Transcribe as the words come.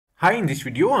Hi, in this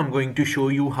video I'm going to show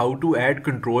you how to add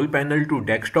control panel to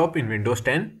desktop in Windows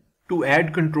 10. To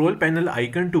add control panel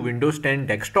icon to Windows 10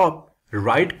 desktop,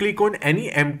 right click on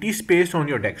any empty space on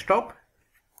your desktop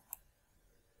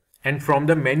and from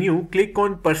the menu click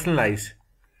on Personalize.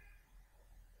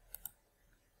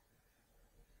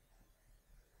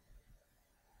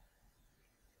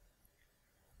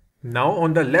 Now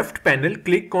on the left panel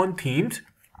click on Themes.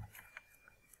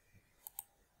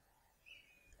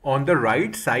 On the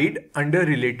right side under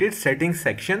Related Settings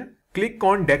section, click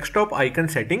on Desktop Icon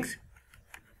Settings.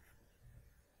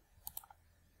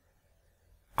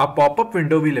 A pop-up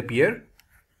window will appear.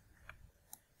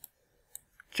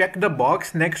 Check the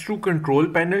box next to Control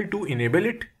Panel to enable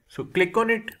it. So click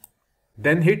on it.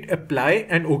 Then hit Apply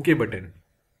and OK button.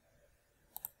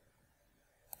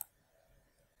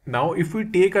 Now if we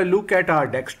take a look at our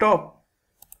desktop,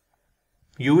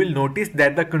 you will notice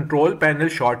that the control panel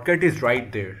shortcut is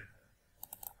right there.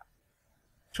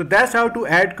 So that's how to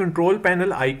add control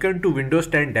panel icon to Windows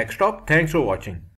 10 desktop. Thanks for watching.